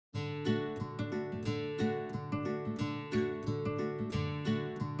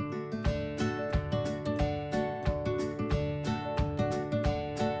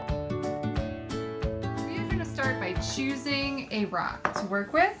choosing a rock to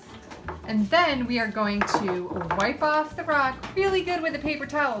work with. And then we are going to wipe off the rock really good with a paper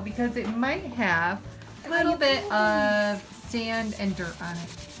towel because it might have a little bit of sand and dirt on it.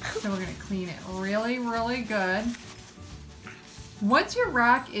 So we're going to clean it really, really good. Once your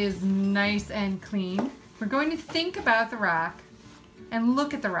rock is nice and clean, we're going to think about the rock and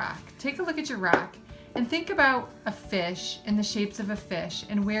look at the rock. Take a look at your rock and think about a fish and the shapes of a fish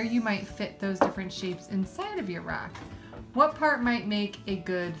and where you might fit those different shapes inside of your rock. What part might make a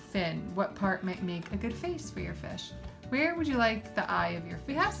good fin? What part might make a good face for your fish? Where would you like the eye of your fish?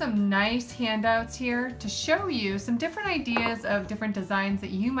 We have some nice handouts here to show you some different ideas of different designs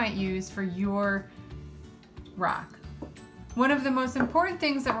that you might use for your rock. One of the most important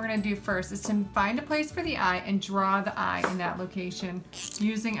things that we're going to do first is to find a place for the eye and draw the eye in that location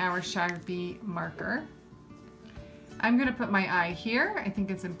using our Sharpie marker. I'm going to put my eye here. I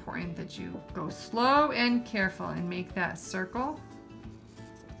think it's important that you go slow and careful and make that circle.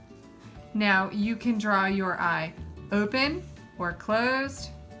 Now you can draw your eye open or closed.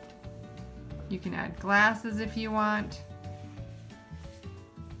 You can add glasses if you want.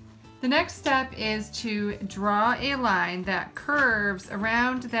 The next step is to draw a line that curves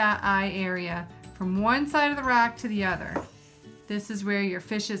around that eye area from one side of the rock to the other. This is where your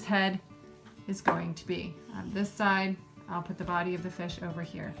fish's head is going to be. On this side, I'll put the body of the fish over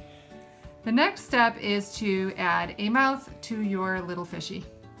here. The next step is to add a mouth to your little fishy.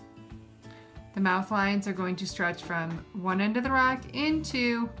 The mouth lines are going to stretch from one end of the rock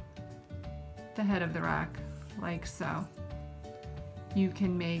into the head of the rock, like so. You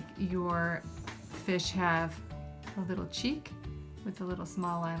can make your fish have a little cheek with a little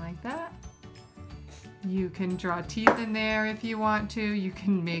small line like that. You can draw teeth in there if you want to. You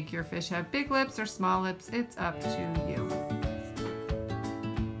can make your fish have big lips or small lips. It's up to you.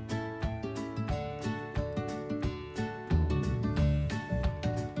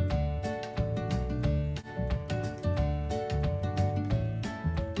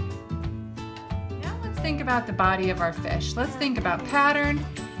 Now let's think about the body of our fish. Let's think about pattern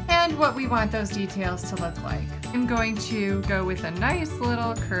and what we want those details to look like. I'm going to go with a nice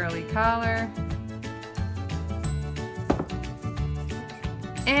little curly collar.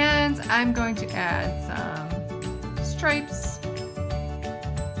 And I'm going to add some stripes.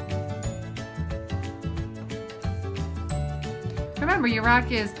 Remember, your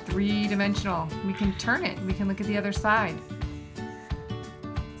rock is three-dimensional. We can turn it. We can look at the other side.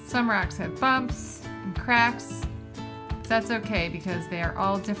 Some rocks have bumps and cracks. That's okay because they are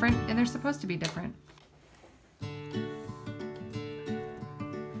all different and they're supposed to be different.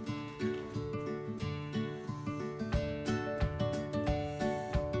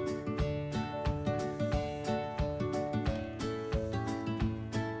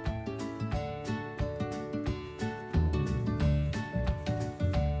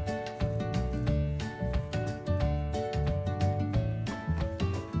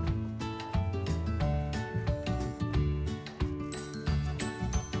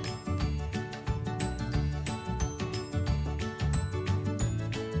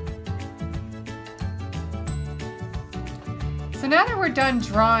 So now that we're done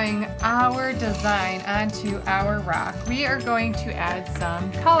drawing our design onto our rock, we are going to add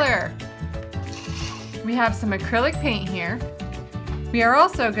some color. We have some acrylic paint here. We are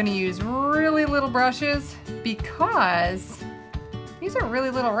also going to use really little brushes because these are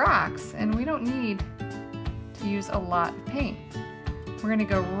really little rocks and we don't need to use a lot of paint. We're going to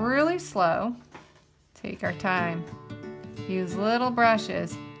go really slow, take our time, use little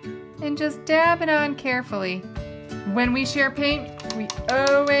brushes, and just dab it on carefully. When we share paint, we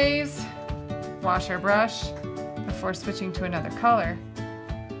always wash our brush before switching to another color.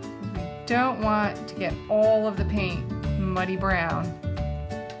 We don't want to get all of the paint muddy brown.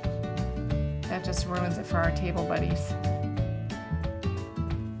 That just ruins it for our table buddies.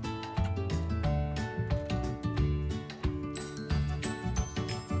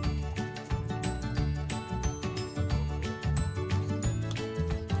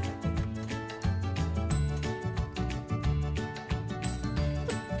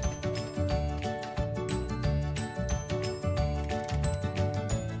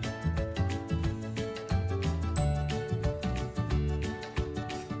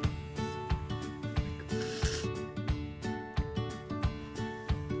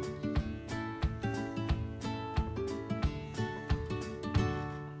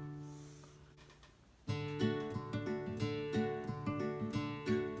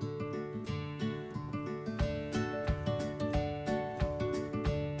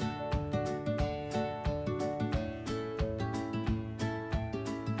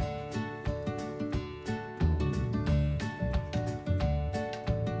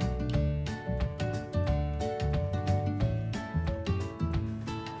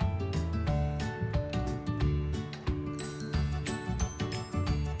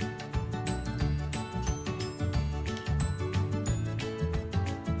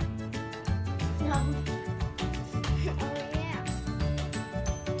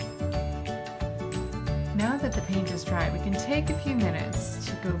 Now that the paint is dry, we can take a few minutes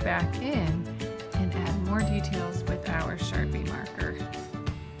to go back in and add more details with our Sharpie marker.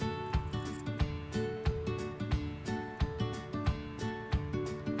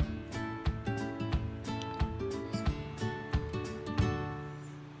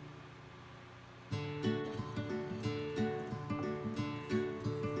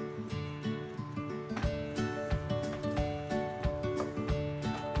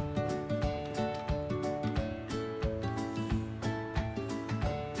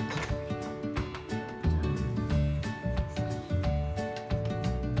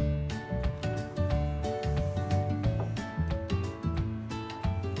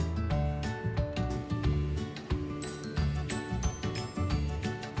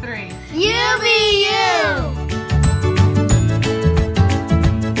 Three. You be